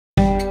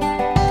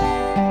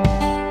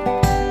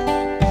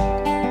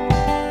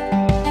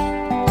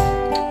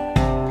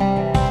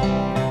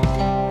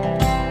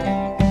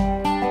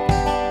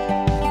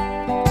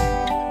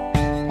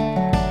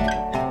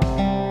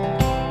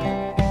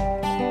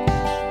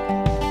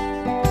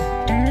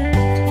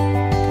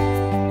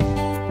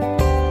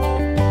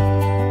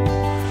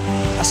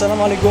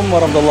Assalamualaikum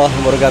warahmatullahi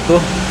wabarakatuh.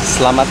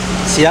 Selamat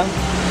siang.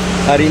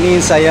 Hari ini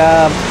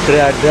saya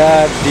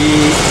berada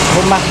di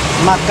rumah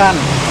makan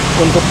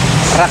untuk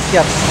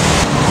rakyat,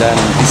 dan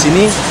di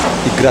sini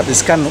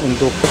digratiskan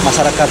untuk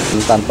masyarakat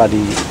tanpa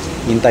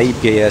dimintai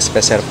biaya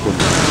spesial pun.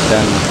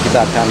 Dan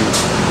kita akan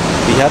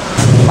lihat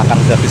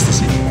makan gratis di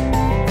sini.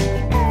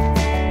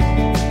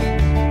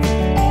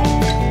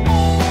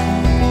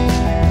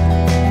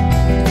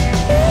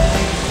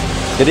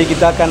 Jadi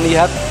kita akan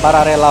lihat para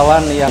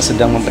relawan yang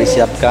sedang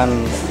mempersiapkan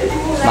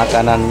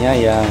makanannya,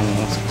 yang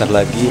sebentar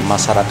lagi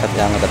masyarakat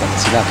yang datang ke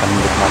sini akan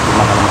menikmati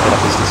makanan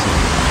gratis di sini.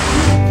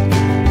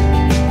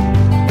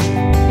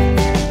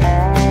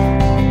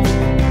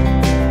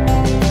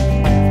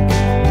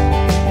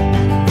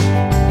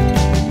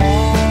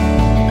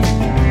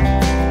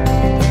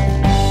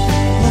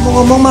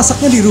 Ngomong-ngomong,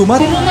 masaknya di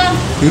rumah?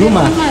 Di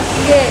rumah.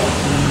 Iya.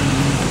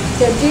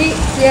 Jadi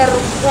biar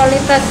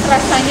kualitas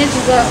rasanya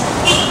juga,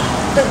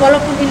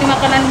 walaupun ini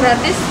makanan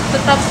gratis,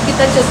 tetap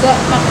kita jaga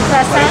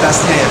rasa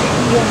Kualitasnya ya?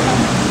 Iya.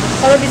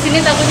 Kalau di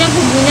sini takutnya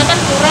bumbunya kan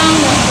kurang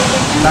ya.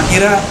 Tak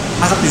kira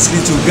masak di sini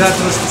juga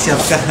terus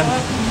disiapkan.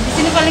 Di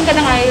sini paling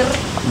kadang air.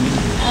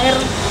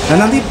 Nah,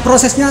 nanti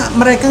prosesnya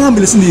mereka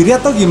ngambil sendiri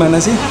atau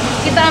gimana sih?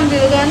 Kita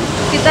ambil kan,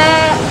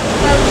 kita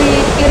di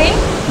piring,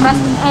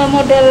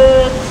 model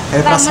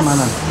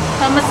prasmanan.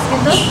 rames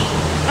gitu.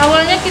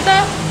 Awalnya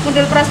kita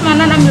model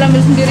prasmanan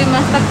ambil sendiri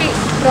mas, tapi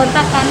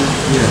berantakan,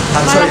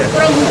 malah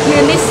kurang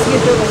higienis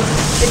gitu.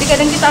 Jadi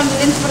kadang kita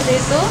ambilin seperti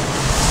itu,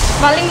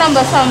 paling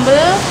nambah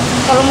sambel,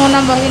 kalau mau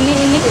nambah ini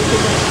gitu.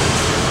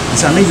 Di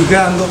sana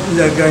juga untuk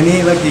menjaga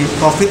ini lagi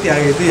COVID ya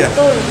gitu ya?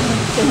 Betul,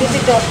 jadi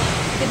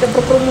tidak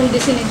berkerumun di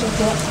sini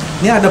juga.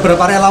 Ini ada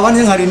berapa relawan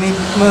yang hari ini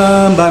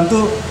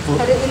membantu, Bu?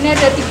 Hari ini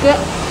ada tiga.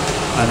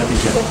 Ada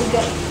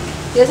tiga.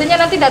 Biasanya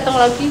nanti datang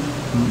lagi.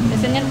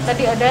 Biasanya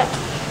tadi ada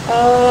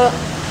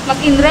Mas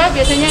Indra,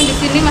 biasanya di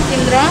sini Mas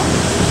Indra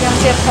yang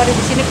tiap hari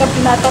di sini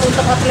koordinator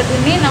untuk atlet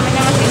ini,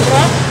 namanya Mas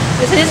Indra.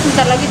 Biasanya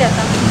sebentar lagi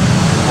datang.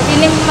 Tapi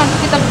ini memang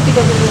kita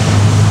bertiga dulu.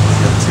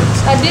 Siap.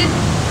 Tadi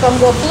Bang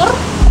Gopur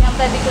yang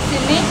tadi ke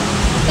sini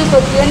itu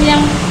bagian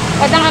yang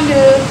kadang ambil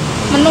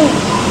menu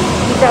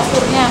di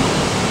dapurnya.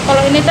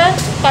 Kalau ini kan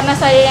karena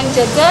saya yang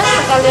jaga,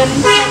 sekalian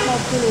naik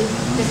mobil,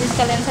 jadi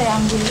sekalian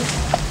saya ambil.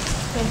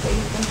 Kayak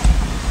gitu.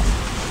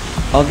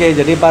 Oke,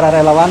 jadi para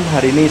relawan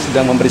hari ini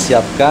sedang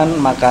mempersiapkan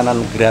makanan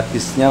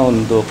gratisnya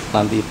untuk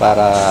nanti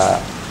para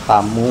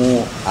tamu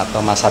atau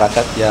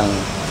masyarakat yang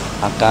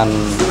akan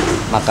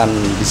makan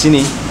di sini.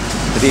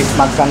 Jadi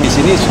makan di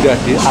sini sudah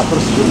diatur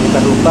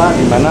sedemikian rupa,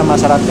 di mana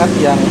masyarakat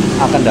yang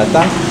akan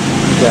datang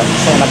tidak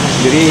seenaknya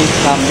sendiri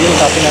ngambil,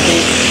 tapi nanti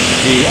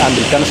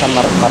diambilkan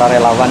sama para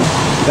relawan.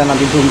 Kita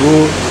nanti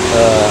tunggu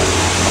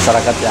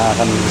masyarakat yang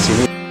akan di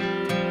sini.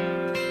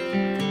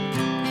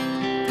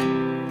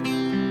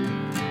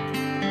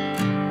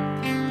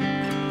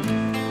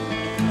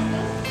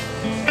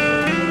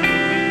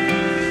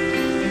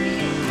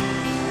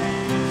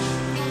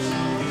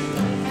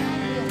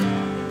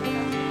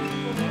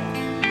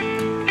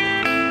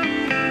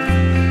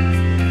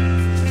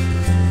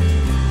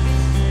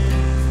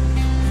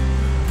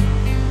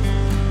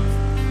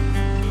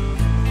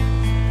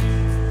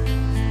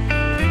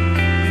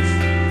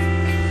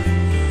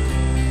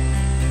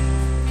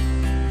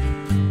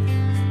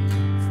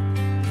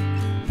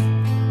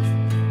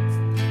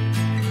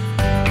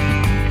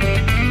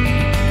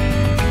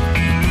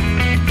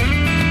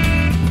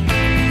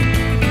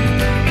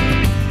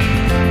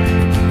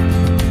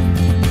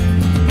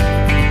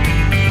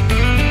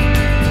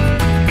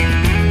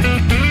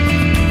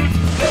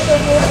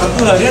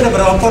 Satu hari ada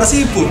berapa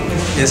porsi, Bu?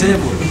 Biasanya,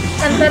 Bu?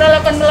 Antara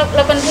 80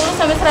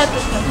 sampai 100.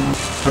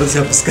 Harus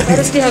dihabiskan.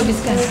 Harus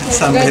dihabiskan.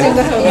 Sampai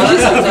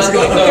habiskan.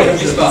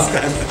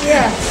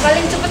 Iya,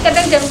 paling cepat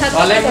kadang jam 1.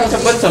 Paling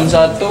cepat jam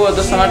 1 atau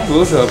setengah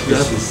 2 sudah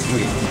habis.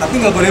 Tapi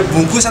nggak boleh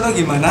bungkus atau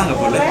gimana? Nggak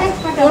boleh?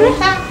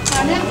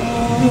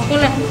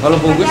 Boleh. Kalau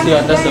bungkus di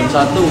atas jam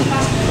 1.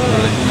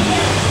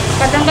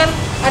 Kadang kan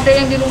ada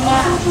yang di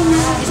rumah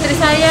istri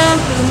saya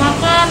belum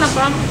makan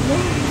apa,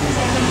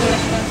 saya kan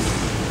bolehkan.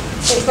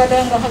 Daripada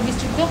nggak habis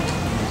juga,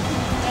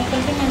 yang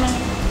penting memang.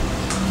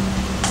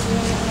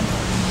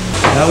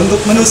 Nah,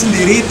 untuk menu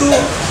sendiri itu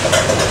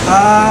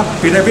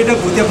beda-beda,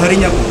 Bu, tiap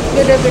harinya, Bu?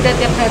 Beda-beda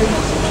tiap hari.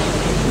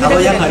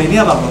 Kalau yang hari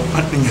ini apa, Bu?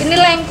 Ini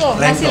lengko,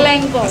 nasi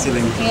lengko.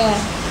 Ya.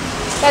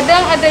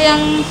 Kadang ada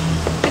yang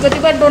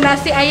tiba-tiba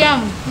donasi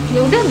ayam,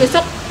 ya udah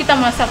besok kita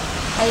masak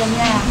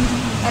ayamnya.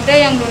 Ada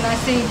yang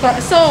donasi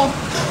bakso,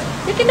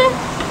 ya kita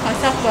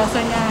masak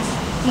baksonya.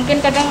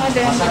 Mungkin kadang ada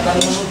yang masakan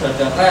menu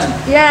dadakan.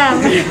 Ya,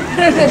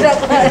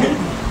 dadakan.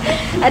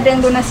 Ada yang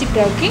donasi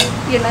daging,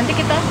 ya nanti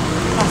kita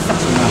masak.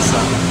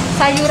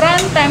 Sayuran,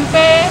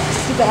 tempe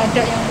juga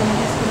ada yang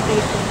donasi seperti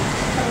itu.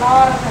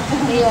 Telur,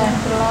 iya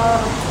telur.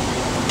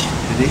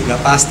 Jadi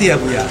nggak pasti ya,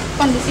 Bu ya?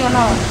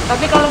 Kondisional.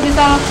 Tapi kalau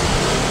misal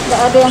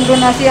nggak ada yang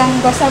donasi yang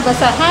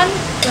basah-basahan,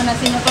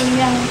 donasinya paling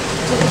yang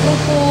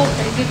kerupuk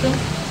kayak gitu.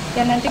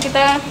 Ya nanti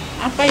kita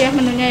apa ya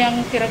menunya yang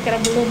kira-kira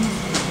belum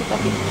kita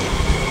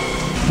bikin.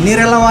 Ini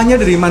relawannya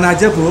dari mana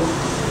aja, Bu?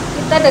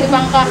 Kita dari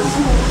Pangkah.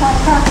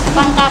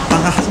 Pangkah.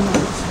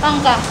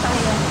 Pangkah.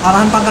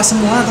 Arahan Pangkah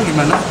semua atau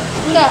gimana?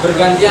 Enggak.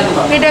 Bergantian,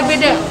 Pak.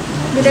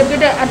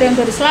 Beda-beda. Ada yang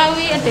dari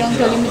Slawi, ada yang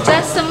dari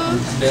Mijasem,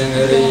 Ada yang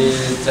dari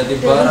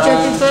Jatibarang.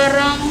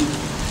 Jatibarang.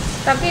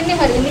 Tapi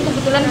hari ini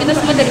kebetulan kita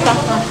semua dari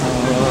Pangkah.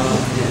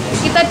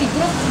 Kita di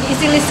grup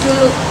diisi list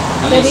dulu.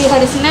 Dari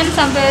hari Senin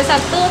sampai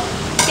Sabtu,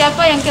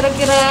 siapa yang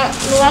kira-kira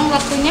luang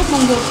waktunya,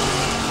 monggo.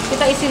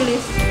 Kita isi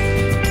list.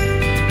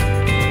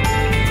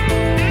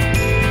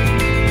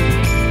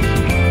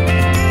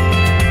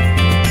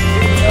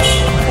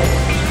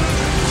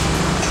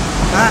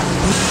 Pak,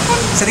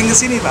 sering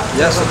kesini Pak?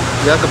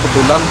 Ya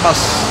kebetulan pas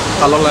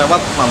kalau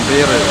lewat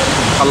mampir ya.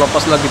 Kalau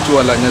pas lagi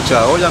jualannya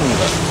jauh yang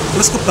enggak.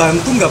 Terus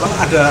kebantu nggak Pak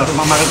ada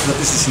rumah makan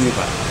gratis di sini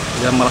Pak?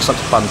 Ya merasa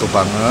kebantu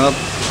banget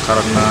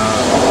karena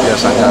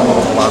biasanya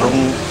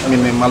warung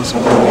minimal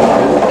 10.000.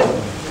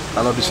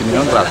 Kalau di sini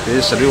kan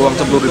gratis, jadi uang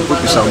 10.000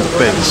 bisa untuk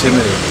bensin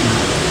ya.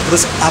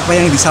 Terus apa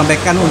yang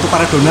disampaikan untuk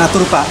para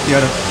donatur Pak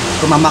biar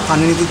rumah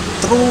makan ini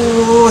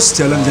terus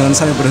jalan-jalan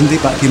sampai berhenti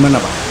Pak, gimana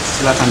Pak?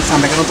 Silakan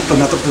sampaikan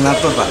untuk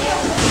donatur Pak.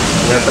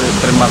 Ya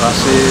terima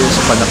kasih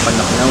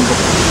sebanyak-banyaknya untuk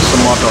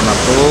semua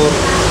donatur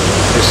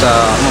bisa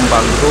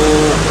membantu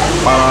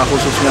para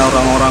khususnya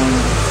orang-orang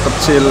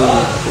kecil,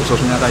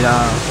 khususnya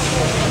kayak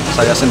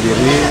saya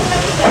sendiri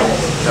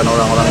dan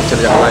orang-orang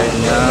kecil yang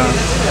lainnya.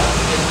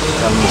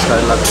 Dan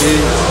sekali lagi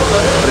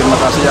terima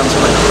kasih yang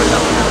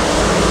sebanyak-banyaknya.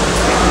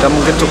 Dan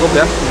mungkin cukup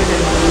ya.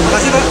 Terima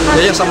kasih Pak.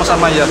 Ya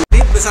sama-sama ya.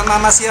 Ini bersama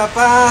Mas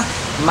siapa?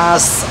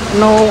 Mas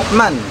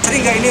Numan.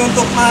 Sering nggak ini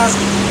untuk Mas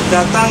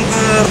datang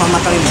ke rumah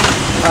makan ini?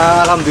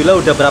 Alhamdulillah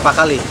udah berapa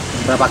kali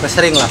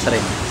sering.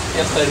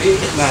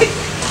 Nah,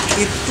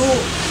 itu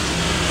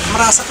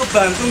merasa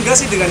kebantu nggak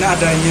sih dengan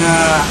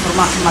adanya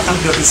rumah makan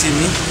gratis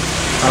ini?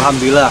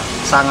 Alhamdulillah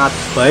sangat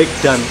baik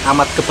dan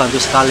amat kebantu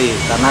sekali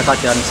karena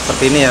keadaan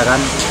seperti ini ya kan,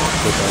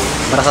 gitu.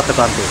 Merasa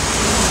terbantu.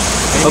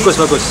 Bagus.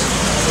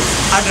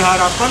 Ada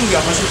harapan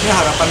nggak, maksudnya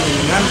harapan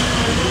dengan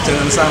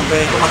jangan sampai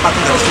rumah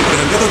makan gratis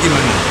berhenti atau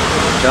gimana?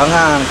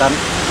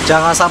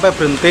 Jangan sampai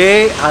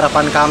berhenti.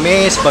 Harapan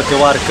kami sebagai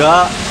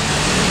warga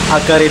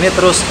agar ini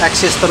terus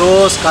eksis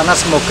terus, karena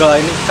semoga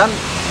ini kan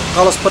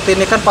kalau seperti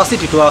ini kan pasti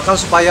didoakan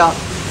supaya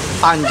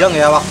panjang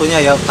ya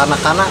waktunya ya, karena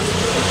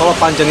kalau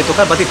panjang itu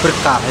kan berarti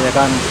berkah ya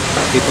kan,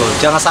 gitu.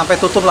 Jangan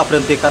sampai tutup lah,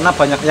 berhenti, karena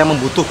banyak yang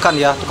membutuhkan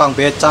ya, tukang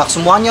becak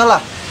semuanya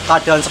lah.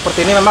 Keadaan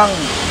seperti ini memang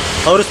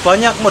harus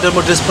banyak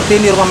model-model seperti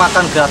ini, rumah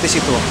makan gratis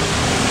itu.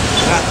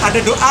 Nah, ada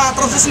doa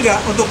proses nggak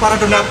untuk para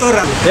donatur?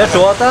 Ya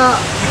doa ta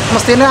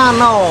mestinya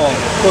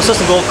khusus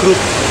go grup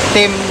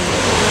tim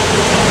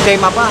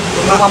apa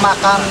rumah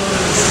makan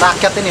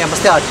rakyat ini ya,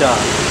 mesti ada,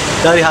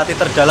 dari hati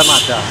terdalam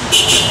ada.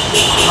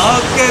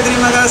 Oke,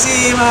 terima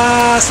kasih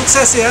Mas,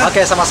 sukses ya.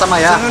 Oke,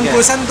 sama-sama ya. Jangan Oke.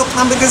 bosan untuk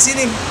mampir ke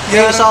sini.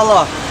 Ya, insya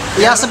Allah.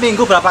 Ya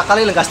seminggu berapa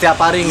kali, enggak setiap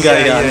hari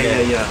enggak ya.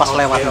 Pas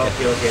lewat.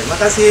 Oke.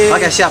 Makasih.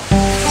 Oke, siap.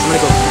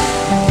 Assalamualaikum.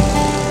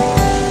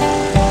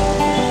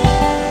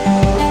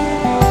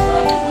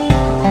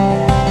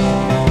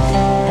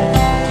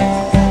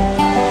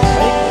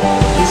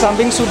 Di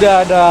samping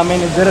sudah ada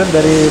manajer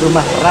dari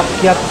Rumah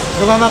Rakyat,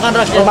 Rumah Makan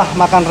Rakyat. Rumah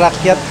Makan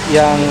Rakyat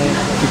yang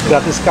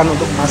digratiskan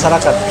untuk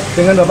masyarakat.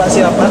 Dengan Bapak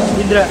siapa?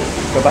 Indra.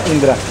 Bapak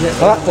Indra. Ya.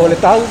 Bapak boleh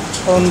tahu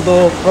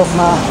untuk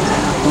Rumah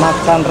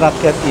Makan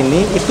Rakyat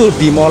ini itu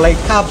dimulai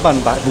kapan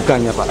Pak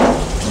bukanya Pak?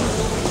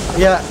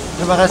 Ya,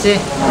 terima kasih.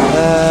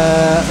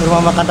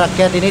 Rumah Makan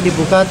Rakyat ini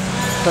dibuka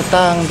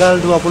tanggal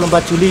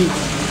 24 Juli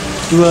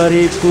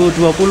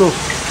 2020.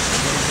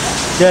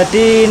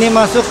 Jadi ini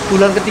masuk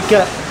bulan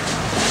ketiga.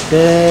 Di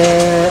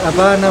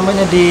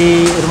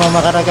Rumah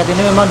Makan Rakyat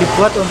ini memang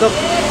dibuat untuk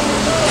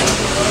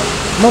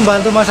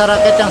membantu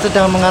masyarakat yang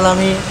sedang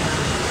mengalami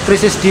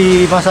krisis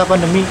di masa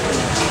pandemi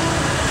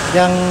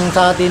yang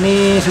saat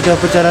ini sudah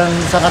berjalan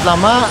sangat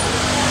lama,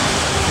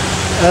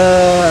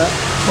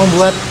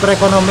 membuat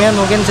perekonomian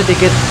mungkin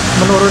sedikit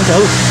menurun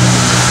jauh.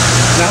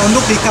 Nah,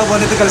 untuk di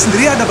Kabupaten Tegal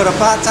sendiri ada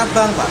berapa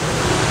cabang Pak?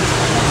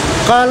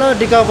 Kalau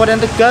di Kabupaten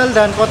Tegal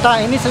dan kota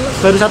ini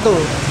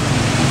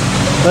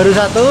baru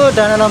satu,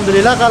 dan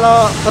alhamdulillah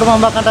kalau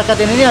Rumah Makan Rakyat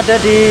ini ada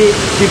di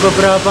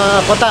beberapa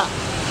kota.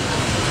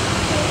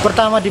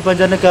 Pertama di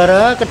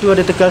Banjarnegara, kedua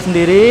di Tegal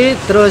sendiri,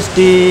 terus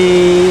di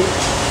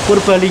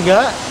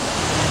Purbalingga,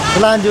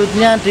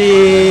 selanjutnya di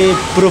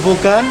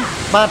Grobogan,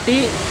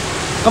 Pati,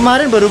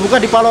 kemarin baru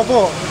buka di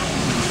Palopo,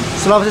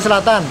 Sulawesi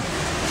Selatan.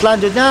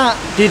 Selanjutnya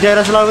di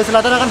daerah Sulawesi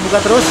Selatan akan buka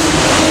terus,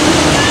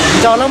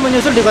 insya Allah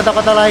menyusul di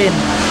kota-kota lain.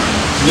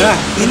 Nah,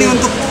 ini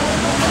untuk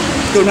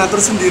donatur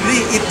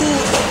sendiri itu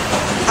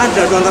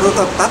ada donatur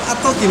tetap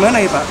atau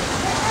gimana ya Pak?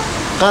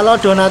 Kalau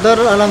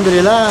donatur,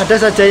 alhamdulillah ada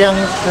saja yang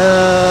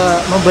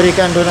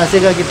memberikan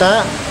donasi ke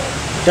kita,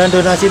 dan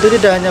donasi itu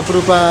tidak hanya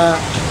berupa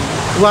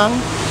uang,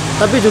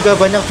 tapi juga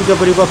banyak juga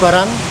berupa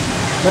barang.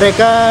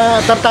 Mereka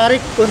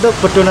tertarik untuk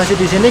berdonasi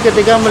di sini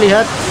ketika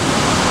melihat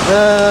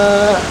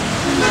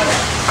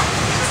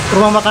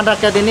Rumah Makan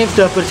Rakyat ini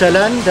sudah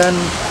berjalan, dan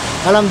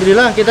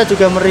alhamdulillah kita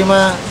juga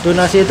menerima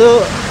donasi itu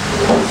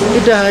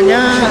tidak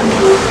hanya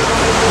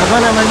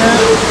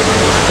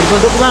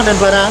berbentuk uang dan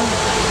barang,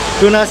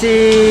 donasi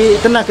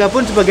tenaga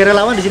pun sebagai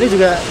relawan di sini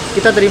juga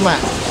kita terima.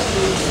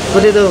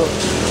 Seperti itu.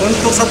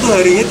 Untuk satu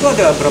harinya itu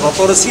ada berapa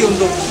porsi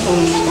untuk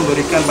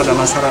memberikan pada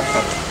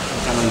masyarakat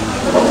makanan?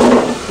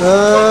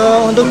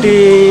 Untuk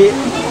di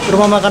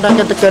Rumah Makan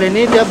Rakyat Tegal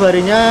ini tiap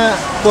harinya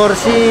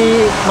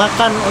porsi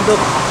makan untuk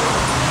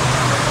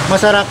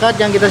masyarakat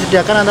yang kita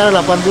sediakan antara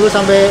 80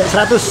 sampai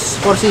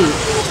 100 porsi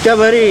setiap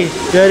hari.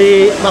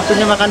 Dari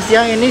waktunya makan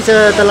siang ini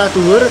setelah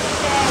duhur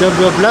jam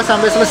 12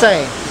 sampai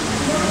selesai.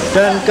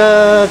 Dan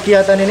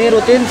kegiatan ini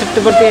rutin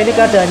seperti ini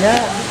keadaannya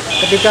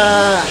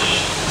ketika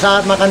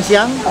saat makan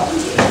siang.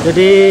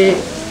 Jadi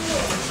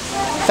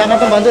sangat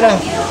membantu lah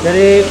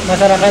dari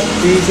masyarakat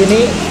di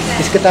sini,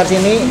 di sekitar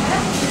sini.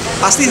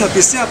 Pasti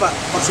habisnya Pak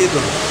porsi itu?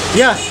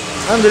 Ya,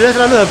 alhamdulillah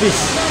selalu habis.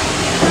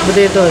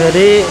 Seperti itu.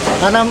 Jadi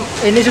karena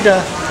ini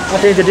sudah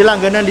ada yang jadi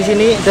langganan di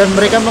sini dan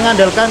mereka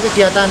mengandalkan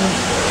kegiatan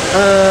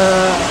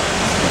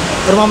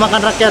rumah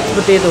makan rakyat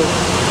seperti itu.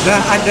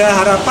 Nah, ada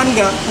harapan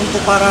nggak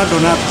untuk para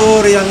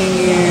donatur yang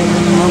ingin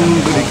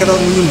memberikan atau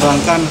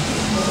menyumbangkan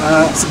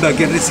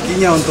sebagian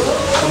rezekinya untuk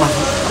rumah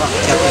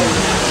rakyat ini?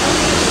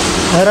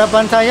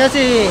 Harapan saya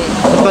sih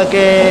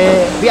sebagai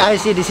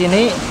PIC di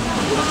sini,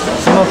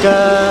 semoga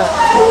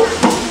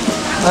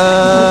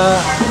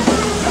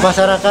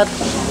masyarakat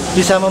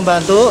bisa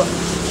membantu,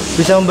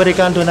 bisa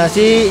memberikan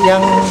donasi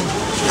yang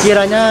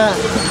kiranya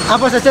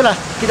apa saja lah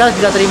kita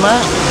bisa terima,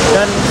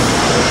 dan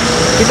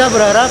kita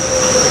berharap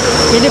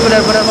ini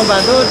benar-benar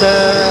membantu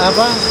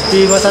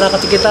di masyarakat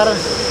sekitar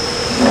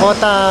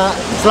kota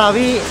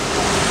Slawi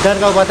dan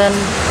Kabupaten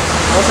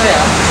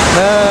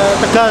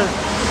Tegal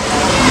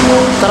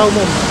secara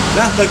umum.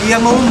 Nah, bagi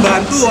yang mau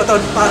membantu atau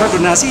para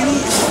donasi ini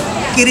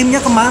kirimnya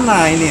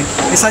kemana ini?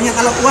 Misalnya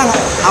kalau uang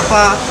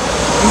apa?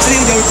 Misalnya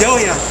yang jauh-jauh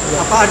ya?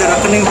 Apa ada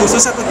rekening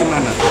khusus atau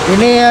gimana?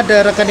 Ini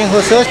ada rekening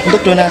khusus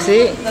untuk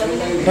donasi,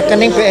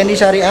 rekening BNI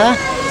Syariah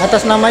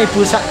atas nama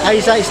Ibu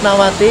Aisyah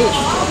Isnawati,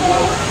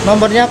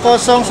 nomornya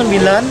 0968950087.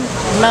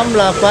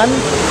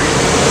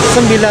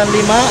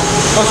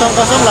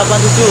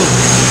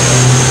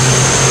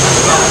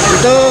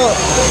 Itu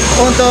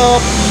untuk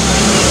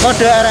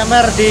kode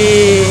RMR di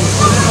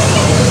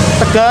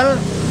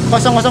Tegal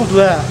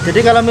 002. Jadi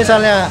kalau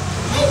misalnya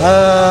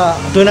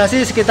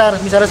donasi sekitar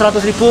misalnya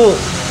 100.000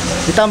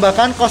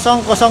 ditambahkan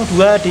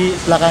 002 di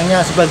belakangnya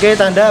sebagai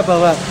tanda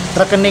bahwa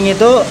rekening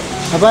itu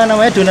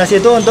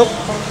donasi itu untuk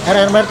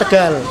RMR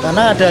Tegal,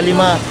 karena ada 5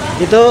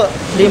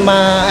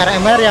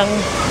 RMR yang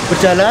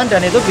berjalan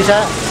dan itu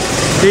bisa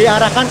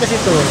diarahkan ke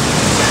situ.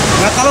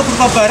 Nah, kalau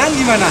berupa barang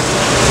gimana?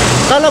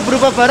 Kalau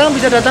berupa barang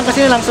bisa datang ke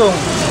sini langsung.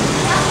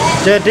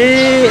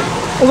 Jadi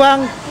uang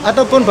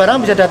ataupun barang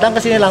bisa datang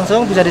ke sini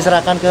langsung, bisa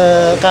diserahkan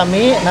ke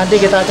kami, nanti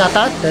kita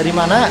catat dari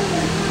mana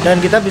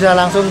dan kita bisa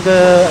langsung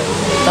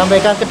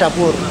sampaikan ke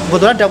dapur.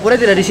 Kebetulan dapurnya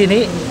tidak di sini,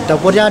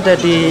 dapurnya ada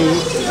di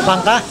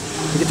Pangkah,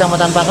 di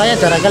Kecamatan Pangkah, yang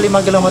jaraknya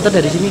 5 km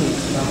dari sini.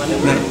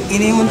 Nah,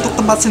 ini untuk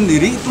tempat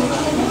sendiri itu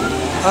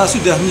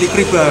sudah milik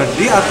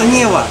pribadi atau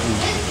nyewa?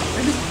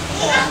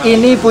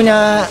 Ini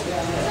punya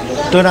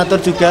donatur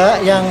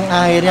juga yang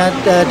akhirnya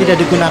tidak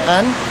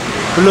digunakan,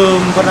 belum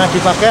pernah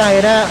dipakai,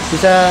 akhirnya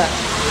bisa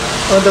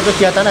untuk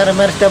kegiatan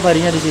RMR setiap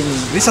harinya di sini.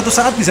 Jadi satu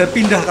saat bisa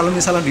pindah kalau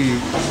misalnya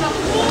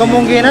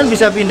Kemungkinan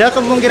bisa pindah,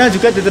 kemungkinan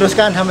juga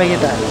diteruskan sampai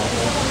kita.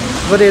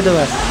 Seperti itu,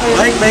 Mas.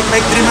 Baik.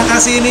 Terima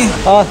kasih ini.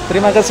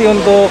 Terima kasih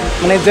untuk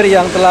manajer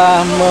yang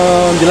telah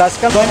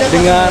menjelaskan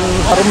dengan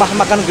rumah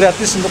makan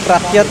gratis untuk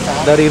rakyat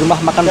dari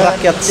Rumah Makan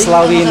Rakyat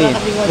Slawi ini.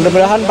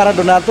 Mudah-mudahan para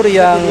donatur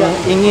yang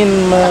ingin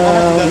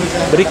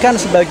memberikan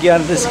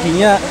sebagian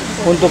rezekinya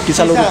untuk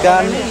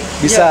disalurkan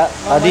bisa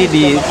tadi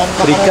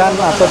diberikan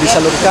atau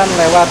disalurkan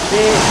lewat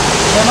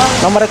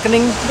nomor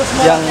rekening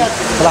yang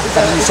telah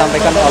tadi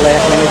disampaikan oleh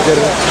manajer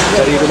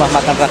dari Rumah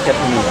Makan Rakyat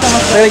ini.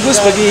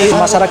 Sekaligus bagi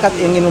masyarakat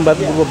yang ingin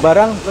membantu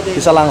barang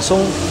bisa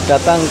langsung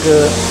datang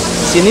ke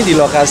sini di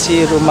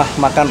lokasi Rumah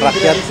Makan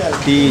Rakyat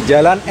di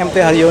Jalan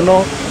MT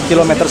Haryono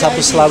kilometer 1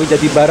 Slawi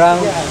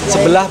Jatibarang,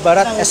 sebelah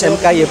barat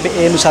SMK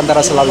YPE Nusantara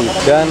Slawi.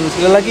 Dan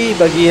sekali lagi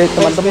bagi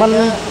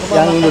teman-teman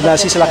yang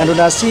donasi silakan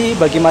donasi,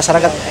 bagi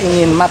masyarakat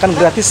ingin makan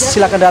gratis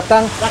silakan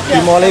datang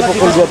dimulai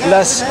pukul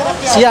 12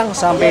 siang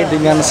sampai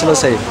dengan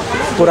selesai.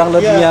 Kurang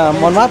lebihnya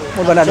mohon maaf,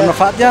 mudah-mudahan ada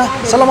manfaatnya.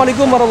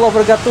 Assalamualaikum warahmatullahi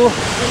wabarakatuh.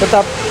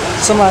 Tetap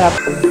semangat.